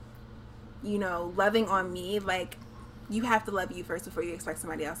just, you know, loving on me, like... You have to love you first before you expect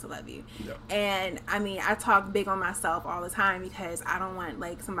somebody else to love you. Yeah. And, I mean, I talk big on myself all the time because I don't want,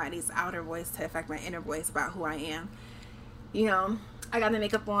 like, somebody's outer voice to affect my inner voice about who I am. You know, I got the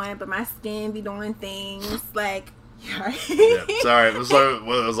makeup on, but my skin be doing things, like... Yeah, sorry. It was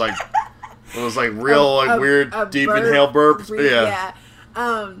like real, like, weird, deep inhale burps. Yeah.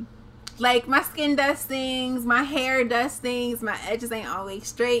 Like, my skin does things, my hair does things, my edges ain't always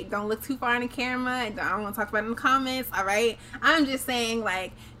straight. Don't look too far in the camera. I don't want to talk about it in the comments, all right? I'm just saying,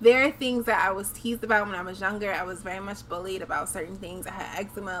 like, there are things that I was teased about when I was younger. I was very much bullied about certain things. I had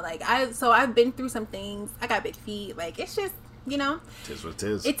eczema. Like, I've been through some things. I got big feet. Like, it's just, you know. It is what it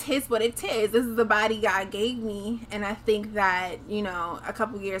is. It is what it is. This is the body God gave me. And I think that, you know, a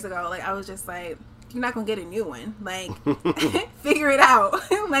couple years ago, like, I was just like... You're not gonna get a new one. Like, figure it out.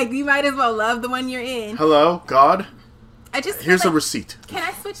 Like, you might as well love the one you're in. Hello, God. Here's a receipt. Can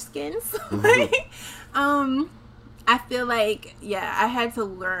I switch skins? I feel like, yeah, I had to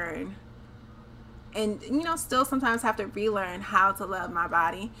learn, and you know, still sometimes have to relearn how to love my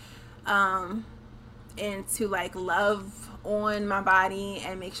body, and to like love on my body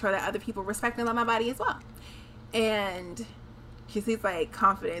and make sure that other people respect and love my body as well. And he's like,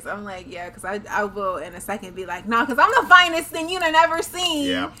 confidence. I'm like, yeah, because I will in a second be like, no, because I'm the finest thing you've never seen.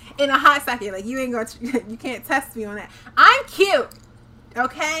 Yeah. In a hot second. Like, you ain't gonna, you can't test me on that. I'm cute.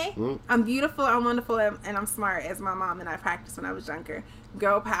 Okay? I'm beautiful, I'm wonderful, and I'm smart, as my mom and I practiced when I was younger.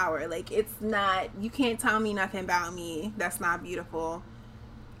 Girl power. Like, it's not, you can't tell me nothing about me that's not beautiful.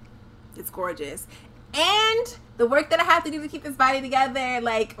 It's gorgeous. And the work that I have to do to keep this body together,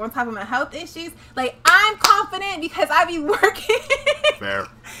 like, on top of my health issues, like, I'm confident because I be working. Fair.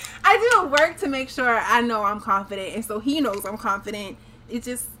 I do work to make sure I know I'm confident, and so he knows I'm confident. It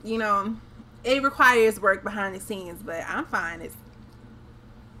just, you know, it requires work behind the scenes, but I'm fine. It's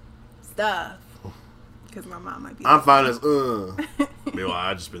stuff. Because my mom might be I'm fine as, Meanwhile,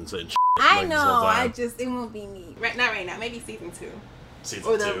 I just been saying shit. I know, it won't be me. Not right now, maybe season 2.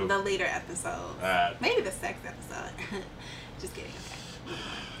 Or the later episodes. Maybe the sex episode. Just kidding. Okay.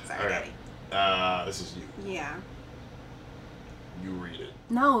 Sorry, okay. Daddy. This is you. Yeah. You read it.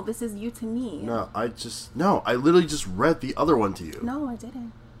 No, this is you to me. No, I literally just read the other one to you. No, I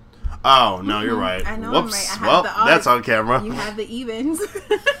didn't. Oh, no, you're right. I know. Whoops. I'm right. I have the that's on camera. You have the evens.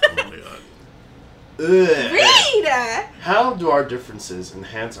 Oh my god. Read! How do our differences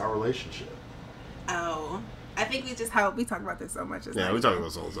enhance our relationship? Oh. I think we just help. We talk about this so much. Yeah, we talk about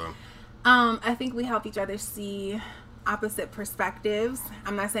this all the time. I think we help each other see opposite perspectives.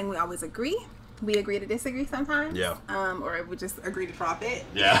 I'm not saying we always agree. We agree to disagree sometimes. Yeah. Or we just agree to drop it.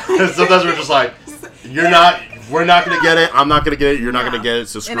 Yeah. Sometimes we're just like, we're not going to get it. I'm not going to get it. You're not going to get it.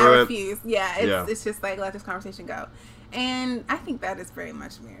 So screw and I it. refuse. Yeah. It's just like, let this conversation go. And I think that is very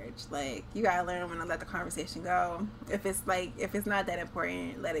much marriage. Like, you got to learn when to let the conversation go. If it's not that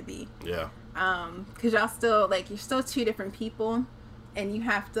important, let it be. Yeah. Because y'all still, like, you're still two different people. And I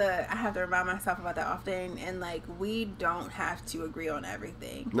have to remind myself about that often. And, like, we don't have to agree on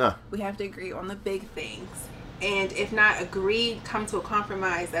everything. No. We have to agree on the big things. And if not agree, come to a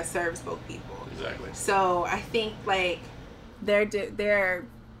compromise that serves both people. Exactly. So, I think, like,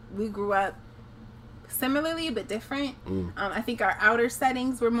 we grew up similarly but different. I think our outer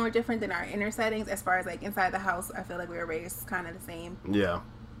settings were more different than our inner settings. As far as, like, inside the house, I feel like we were raised kind of the same. Yeah.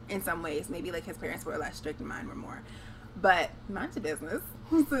 In some ways. Maybe, like, his parents were less strict and mine were more. But mind your business.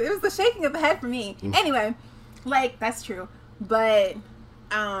 It was the shaking of the head for me. Anyway, like, that's true. But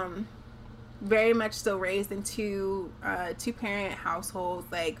very much still raised in two-parent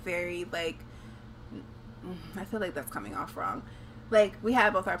households. Like, very, like, I feel like that's coming off wrong. Like, we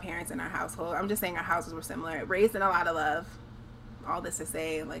had both our parents in our household. I'm just saying our houses were similar. Raised in a lot of love. All this to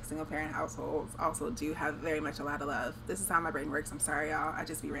say, like, single-parent households also do have very much a lot of love. This is how my brain works. I'm sorry, y'all. I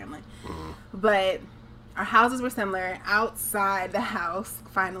just be rambling. But our houses were similar. Outside the house,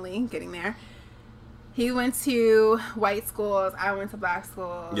 finally getting there. He went to white schools. I went to black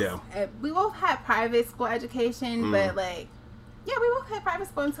schools. Yeah. And we both had private school education, but, like, yeah, we both had private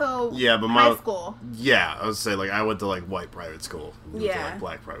school until high school. Yeah, I would say, like, I went to, like, white private school. You went to, like,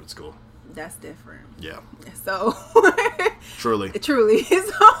 black private school. That's different. Yeah. So Truly.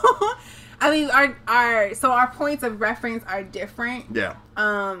 So I mean, our points of reference are different. Yeah.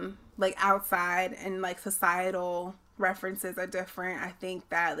 Like, outside and, like, societal references are different. I think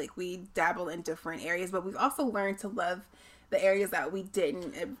that, like, we dabble in different areas, but we've also learned to love the areas that we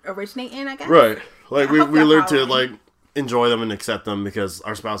didn't originate in, I guess. Right. Like, we learned to, like, enjoy them and accept them because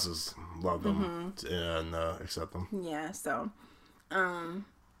our spouses love them and accept them. Yeah. So,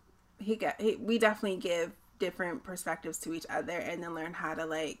 we definitely give different perspectives to each other and then learn how to,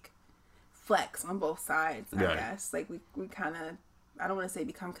 like, flex on both sides, I guess. Like, we kind of, I don't want to say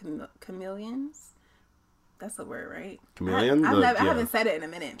become chameleons. That's the word, right? Chameleon? I haven't said it in a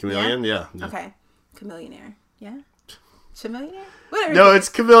minute. Chameleon? Yeah. Okay. Chameleonaire. Yeah? Chameleonaire? Whatever. No, it's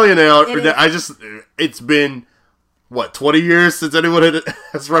chameleonaire. It's been, what, 20 years since anyone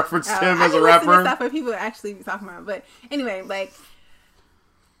has referenced him as a rapper? I stuff what people actually be talking about. But anyway, like,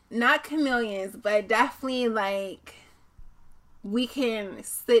 not chameleons, but definitely, like, we can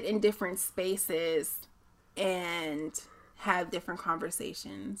sit in different spaces and have different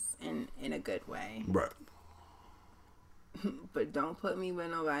conversations in a good way. Right. But don't put me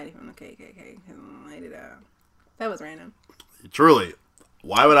with nobody from the KKK, because I'm going to light it up. That was random. Truly.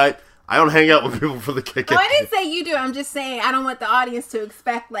 Why would I don't hang out with people from the KKK. Oh, I didn't say you do. I'm just saying I don't want the audience to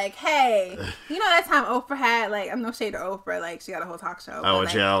expect, like, hey, you know that time Oprah had, like, I'm no shade to Oprah, like, she got a whole talk show. Oh, and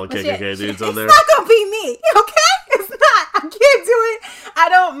she had all the KKK dudes on there. It's not going to be me, okay? It's not. I can't do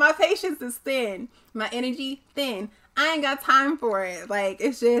it. My patience is thin. My energy, thin. I ain't got time for it. Like,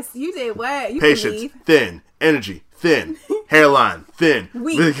 it's just, you did what? You patience, thin. Energy, thin. Hairline, thin.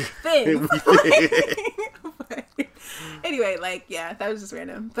 Weak, thin. Anyway, like, yeah, that was just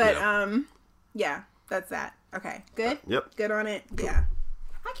random. But, yeah, that's that. Okay, good? Yep. Good on it? Cool. Yeah.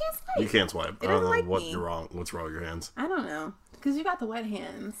 I can't swipe. You can't swipe. I don't know like what's wrong with your hands. I don't know. Because you got the wet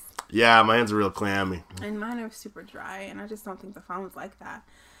hands. Yeah, my hands are real clammy. And mine are super dry, and I just don't think the phone's like that.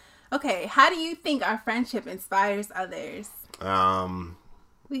 Okay, how do you think our friendship inspires others?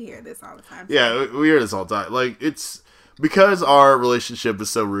 We hear this all the time. Yeah, we hear this all the time. Like, it's because our relationship is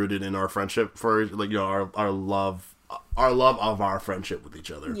so rooted in our friendship for, like, you know, our love of our friendship with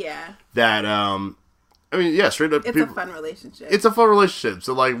each other. Yeah. That, I mean, yeah, straight up. It's a fun relationship. It's a fun relationship.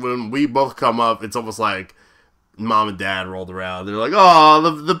 So, like, when we both come up, it's almost like mom and dad rolled around. They're like, oh,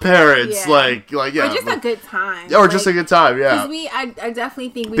 the parents. Yeah. Like, yeah. Or just a good time. Yeah, or like, just a good time, yeah. Because I definitely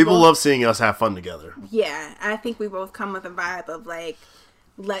think people love seeing us have fun together. Yeah, I think we both come with a vibe of, like,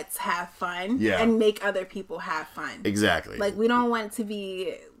 let's have fun and make other people have fun. Exactly. Like, we don't want to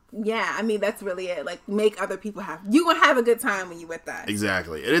be... Yeah, I mean, that's really it. Like, make other people have... You gonna have a good time when you with us.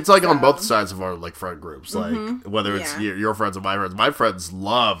 Exactly. And it's, like, on both sides of our, like, friend groups. Like, whether it's your friends or my friends. My friends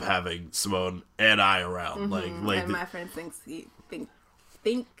love having Simone and I around. Like and my friend thinks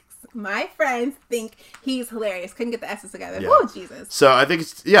My friends think he's hilarious. Couldn't get the S's together. Yeah. Oh, Jesus. So I think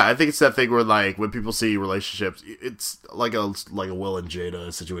it's that thing where like when people see relationships, it's like a Will and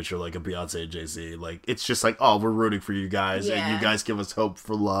Jada situation, or like a Beyonce and Jay-Z. Like it's just like, oh, we're rooting for you guys, and you guys give us hope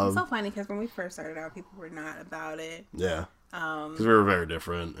for love. It's so funny because when we first started out, people were not about it. Yeah. Because we were very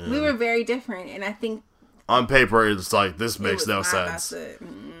different. We were very different, and I think on paper it's like this makes no sense.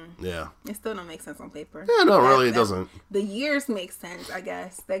 Yeah. It still don't make sense on paper. Yeah, no, really, it doesn't. The years make sense, I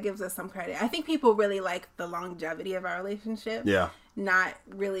guess. That gives us some credit. I think people really like the longevity of our relationship. Yeah. Not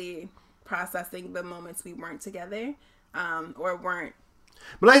really processing the moments we weren't together, or weren't.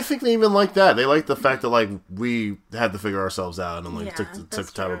 But I think they even like that. They like the fact that like we had to figure ourselves out and like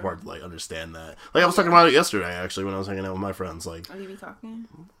took time apart to like understand that. Like I was talking about it yesterday actually when I was hanging out with my friends. Like, oh, you be talking?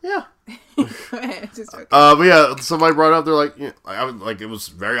 Yeah. Go ahead, just joking. But yeah, somebody brought up. They're like, I was like, it was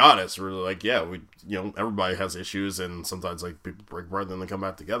very honest. We're like, yeah, we, everybody has issues, and sometimes like people break bread and then they come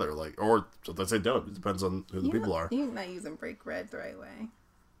back together. Like, or sometimes they don't. It depends on who the people are. You're not using break bread the right way.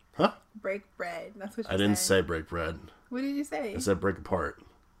 Huh? Break bread. That's what you said. I didn't say break bread. What did you say? I said break apart.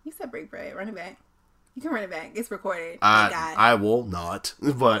 You said break bread. Run it back. You can run it back. It's recorded. I will not.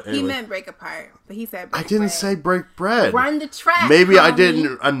 But anyway. He meant break apart, but he said break I didn't say break bread. Run the track. Maybe I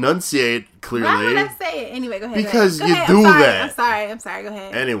didn't enunciate clearly. Why would I say it? Anyway, go ahead. Because go you ahead. do that. I'm sorry. Go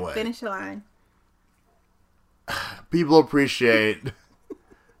ahead. Anyway. Finish your line. People appreciate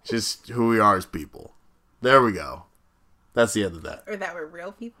just who we are as people. There we go. That's the end of that. Or that we're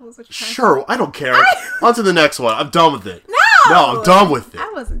real people is what you're Sure, I don't care. On to the next one. I'm done with it. No, I'm done with it.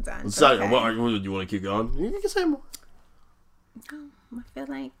 I wasn't done. Sorry, okay. What, you want to keep going? You can say more. No, I feel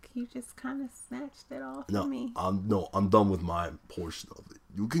like you just kind of snatched it all from me. I'm done with my portion of it.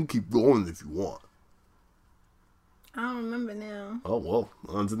 You can keep going if you want. I don't remember now. Oh, well,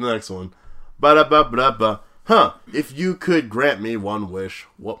 on to the next one. Ba-da-ba-ba-da-ba. Huh. If you could grant me one wish,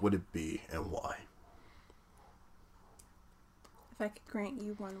 what would it be and why? If I could grant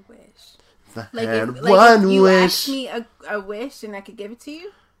you one wish. If you asked me a wish and I could give it to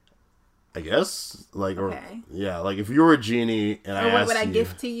you? I guess. Like, okay. Like if you were a genie and I asked you... Or what would I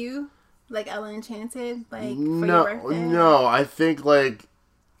gift to you? Like Ella Enchanted? Like, for your birthday? No, I think, like,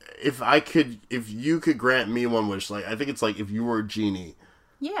 if you could grant me one wish, like, I think it's like if you were a genie.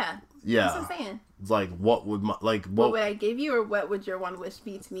 Yeah. Yeah. That's what I'm saying. Like, what would what would I give you, or what would your one wish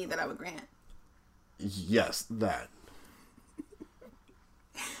be to me that I would grant? Yes, that.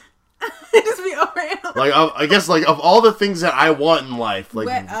 Just be around. Like, I guess, like, of all the things that I want in life, like,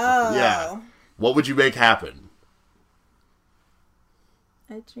 yeah, what would you make happen?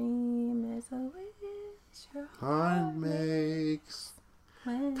 A dream is a wish your heart makes.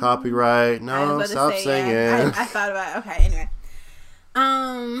 Copyright. No, stop singing. Yeah. I thought about it. Okay, anyway.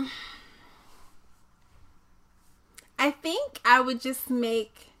 I think I would just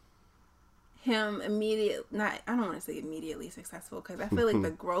make him I don't want to say immediately successful, because I feel like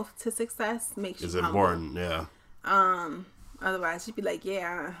the growth to success makes you humble. Important, yeah. Otherwise she'd be like,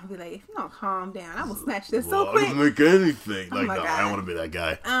 yeah, I'll be like, if you don't calm down, I will snatch this so quick. I don't make anything. Oh like, my no, God. I don't want to be that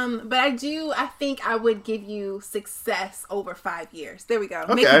guy. But I think I would give you success over 5 years. There we go.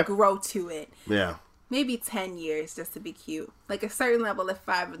 Okay. Make you grow to it. Yeah. Maybe 10 years just to be cute. Like a certain level at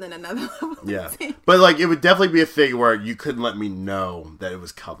 5 and then another level yeah. at 10. But like, it would definitely be a thing where you couldn't let me know that it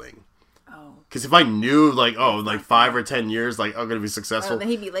was coming. Because if I knew, like, 5 or 10 years, like, I'm going to be successful. Then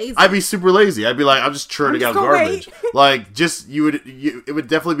he'd be lazy. I'd be super lazy. I'd be like, I'm just churning out garbage. Like, it would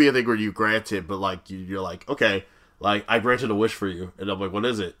definitely be a thing where you grant it, but, like, you're like, okay, like, I granted a wish for you. And I'm like, what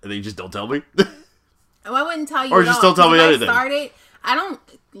is it? And then you just don't tell me? Oh, I wouldn't tell you or just don't tell me anything.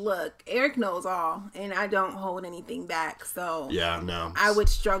 Look, Eric knows all, and I don't hold anything back, so. Yeah, no. I would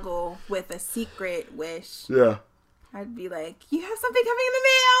struggle with a secret wish. Yeah. I'd be like, you have something coming in the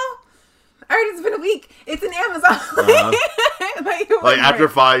mail? Alright, it's been a week. It's in Amazon. Like after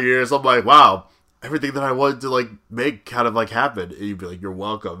 5 years, I'm like, wow, everything that I wanted to like make kind of like happened. And you'd be like, you're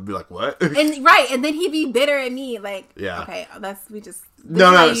welcome. I'd be like, what? And then he'd be bitter at me, like, yeah, okay,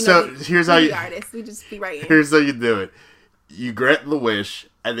 So here's how you artists. We just be writing. Here's how you do it. You grant the wish,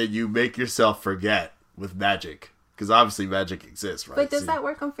 and then you make yourself forget with magic, because obviously magic exists, right? But does that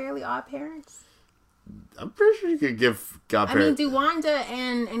work on Fairly Odd Parents? I'm pretty sure you could give godparents. I mean, do Wanda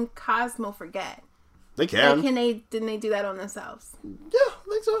and Cosmo forget? They can. Like, didn't they do that on themselves? Yeah, I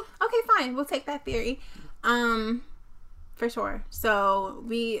think so. Okay, fine. We'll take that theory. For sure. So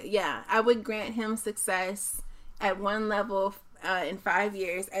I would grant him success at one level in 5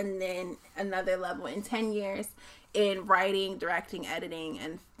 years, and then another level in 10 years in writing, directing, editing,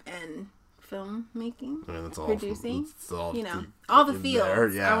 and filmmaking. I mean, that's all. Producing. That's all. All the fields. There,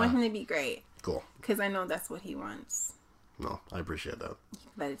 yeah. I want him to be great. Cool. Because I know that's what he wants. No, I appreciate that. You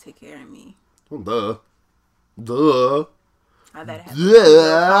better take care of me. Well, duh. I better have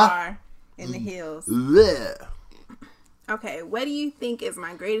a car in the hills. Duh. Okay, what do you think is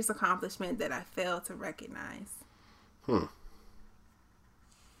my greatest accomplishment that I fail to recognize? It's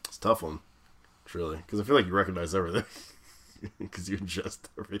a tough one, truly, because I feel like you recognize everything, because you ingest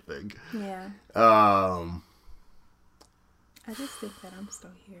everything. Yeah. I just think that I'm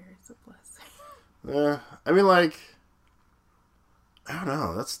still here. It's a blessing. I mean, like, I don't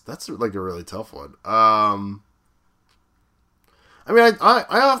know. That's like a really tough one. I mean, I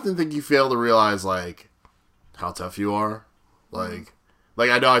often think you fail to realize like how tough you are. Like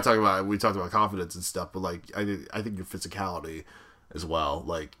I know we talked about confidence and stuff, but like I think your physicality as well.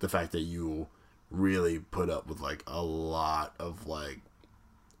 Like the fact that you really put up with like a lot of like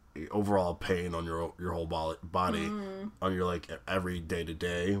overall pain on your whole body on your like every day to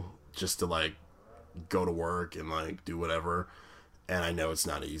day just to like go to work and like do whatever. And I know it's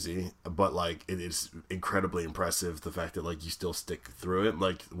not easy, but like it is incredibly impressive the fact that like you still stick through it.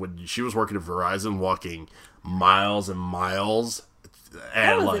 Like when she was working at Verizon, walking miles and miles,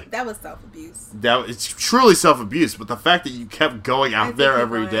 and that was self-abuse. It's truly self-abuse. But the fact that you kept going out there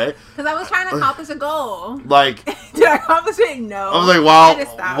every day, because I was trying to accomplish a goal. Like, did I accomplish it? No. I was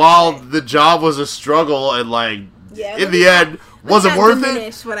like, while the job was a struggle and like in the end wasn't worth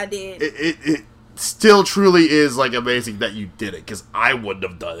it. What I did. It still truly is like amazing that you did it, because I wouldn't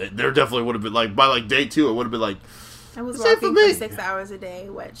have done it. There definitely would have been like by like day 2 it would have been like I was walking for 6 hours a day,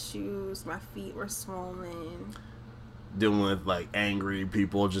 wet shoes, my feet were swollen, dealing with like angry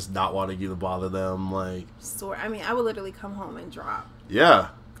people just not wanting you to bother them, like sore. I mean, I would literally come home and drop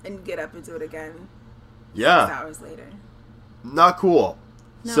and get up and do it again 6 hours later. Not cool.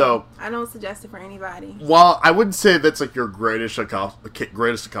 No, so I don't suggest it for anybody. While I wouldn't say that's like your greatest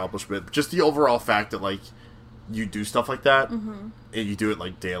accomplishment, just the overall fact that like you do stuff like that and you do it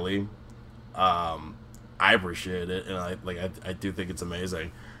like daily, I appreciate it, and I do think it's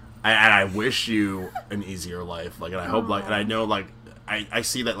amazing. And I wish you an easier life, like, and I hope like, and I know like I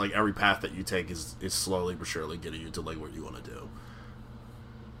see that like every path that you take is slowly but surely getting you to like what you want to do.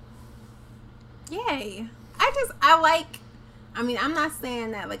 Yay! I mean, I'm not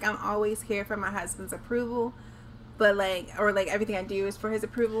saying that, like, I'm always here for my husband's approval, but, like, or, like, everything I do is for his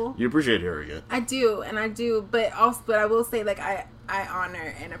approval. You appreciate hearing it. I do, but I will say, like, I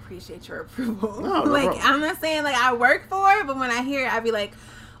honor and appreciate your approval. No like, problem. I'm not saying, like, I work for it, but when I hear it, I be like,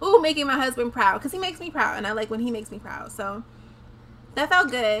 ooh, making my husband proud, because he makes me proud, and I like when he makes me proud, so that felt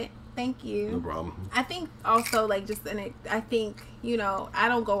good. Thank you. No problem. I think also, like, I think, you know, I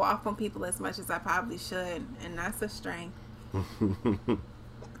don't go off on people as much as I probably should, and that's a strength.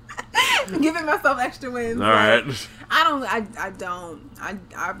 Giving myself extra wins. All right.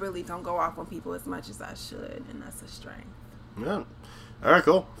 I really don't go off on people as much as I should, and that's a strength. Yeah. All right,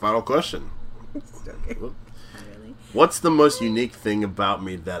 cool. Final question. Just joking. Not really. What's the most unique thing about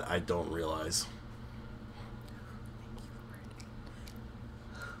me that I don't realize?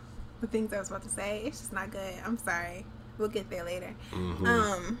 The things I was about to say, it's just not good. I'm sorry. We'll get there later.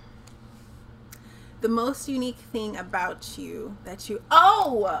 The most unique thing about you that you...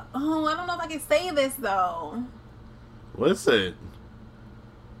 Oh, I don't know if I can say this, though. What is it?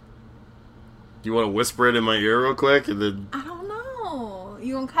 Do you want to whisper it in my ear real quick? And then... I don't know.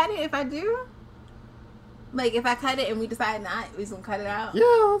 You gonna cut it if I do? Like, if I cut it and we decide not, we just gonna cut it out?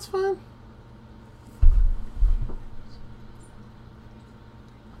 Yeah, that's fine.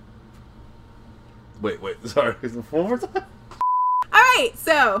 Wait. Sorry. One more time? Alright,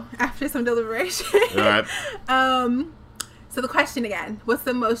 so after some deliberation. Alright. So the question again, what's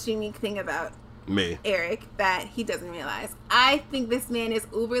the most unique thing about me, Eric, that he doesn't realize? I think this man is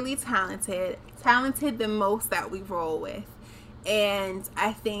uberly talented the most that we roll with. And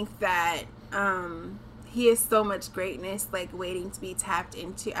I think that he has so much greatness, like, waiting to be tapped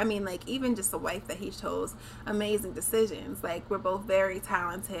into. I mean, like, even just the wife that he chose, amazing decisions. Like, we're both very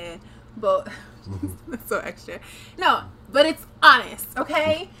talented. But that's so extra. No, but it's honest,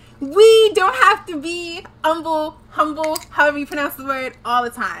 okay? We don't have to be humble, however you pronounce the word, all the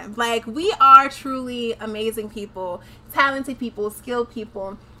time. Like, we are truly amazing people, talented people, skilled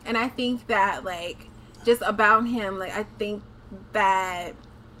people. And I think that, like, just about him, like, I think that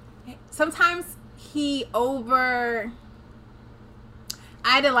sometimes he over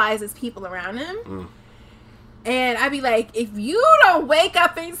idolizes people around him. And I'd be like, if you don't wake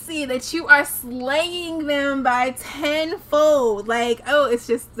up and see that you are slaying them by tenfold, like, oh, it's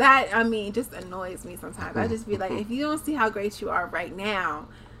just that, I mean, just annoys me sometimes. I just be like, if you don't see how great you are right now,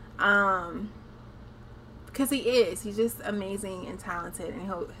 because he's just amazing and talented,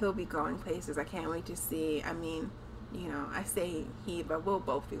 and he'll be going places. I can't wait to see. I mean, You know, I say he, but we'll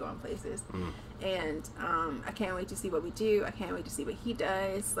both be going places. And I can't wait to see what we do. I can't wait to see what he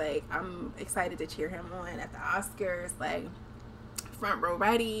does. Like, I'm excited to cheer him on at the Oscars. Like, front row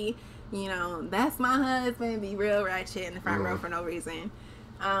ready. You know, that's my husband. Be real ratchet in the front row for no reason.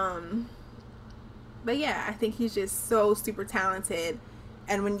 But yeah, I think he's just so super talented.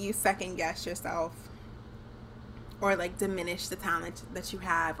 And when you second guess yourself or like diminish the talent that you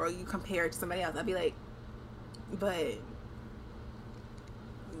have, or you compare it to somebody else, I'd be like, but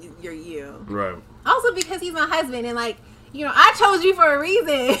you're you. Right. Also because he's my husband, and like, you know, I chose you for a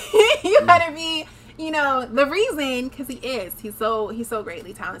reason. You better be, you know, the reason, because he is. He's so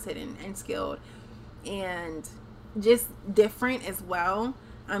greatly talented and skilled, and just different as well.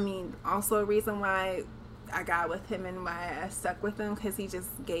 I mean, also a reason why I got with him and why I stuck with him, because he just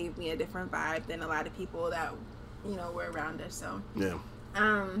gave me a different vibe than a lot of people that, you know, were around us. So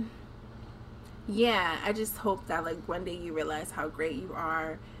yeah, I just hope that like one day you realize how great you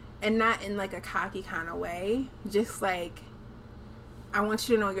are, and not in like a cocky kind of way. Just like, I want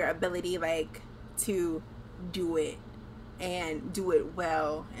you to know your ability, like, to do it and do it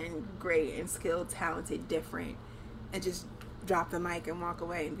well and great and skilled, talented, different, and just drop the mic and walk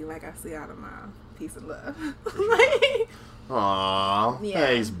away and be like, I'll see y'all tomorrow. Peace and love. Like, aww, yeah.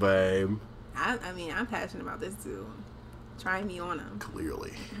 Thanks, babe. I mean, I'm passionate about this too. Try me on him.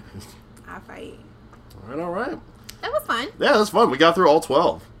 Clearly. I fight. All right. That was fun. Yeah, that was fun. We got through all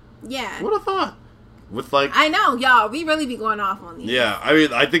 12. Yeah. What a thought. With like, I know, y'all. We really be going off on these. yeah, I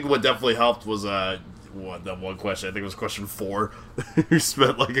mean, I think what definitely helped was that one question. I think it was question 4. You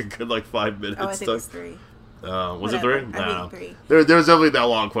spent like a good like 5 minutes. Oh, I think it was 3. Was it 3? I think 3. There was definitely that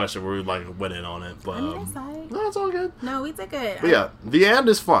long question where we like went in on it, but I mean, no, it's all good. No, we did good. But yeah, the end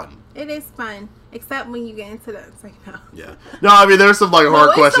is fun. It is fun, except when you get into the, it's like, no. Yeah. No, I mean, there's some like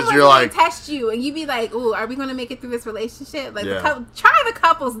hard questions. You're like, test you, and you be like, "Ooh, are we gonna make it through this relationship?" Like, Yeah. try the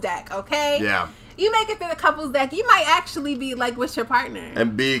couples deck, okay? yeah, You make it through the couples deck, you might actually be like with your partner.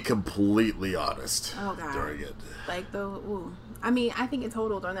 and be completely honest. Oh god. During it. Like I mean, I think in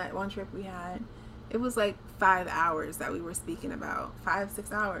total on that one trip we had, it was like 5 hours that we were speaking about.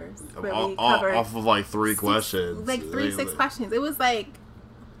 5-6 hours. Where we covered Off of like 3 questions. Like 6 questions. It was like,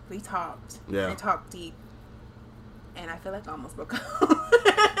 we talked. Yeah. And talked deep. And I feel like I almost broke up.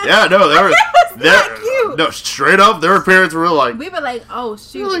 Yeah, no, they were. It was not cute. No, straight up, their parents were like, We were like, oh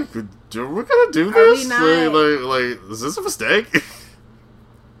shoot. we're like, we're gonna do Are this? we not? Like, is this a mistake?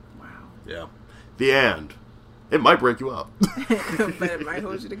 Wow. Yeah. The end. It might break you up. But it might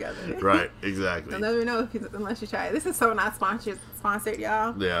hold you together. Right, exactly. You'll never know unless you try it. This is so not sponsored,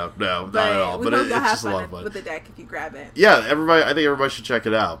 y'all. Yeah, no, not But at all. we But hope it's y'all have just a lot of fun fun. with the deck if you grab it. Yeah, I think everybody should check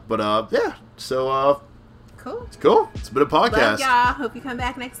it out. But yeah, so Cool. it's cool. It's been a podcast. Love y'all. Hope you come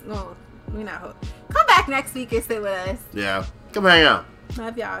back next. No, we not hope. Come back next week and sit with us. Yeah, come hang out.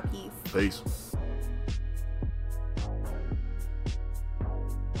 Love y'all. Peace. Peace.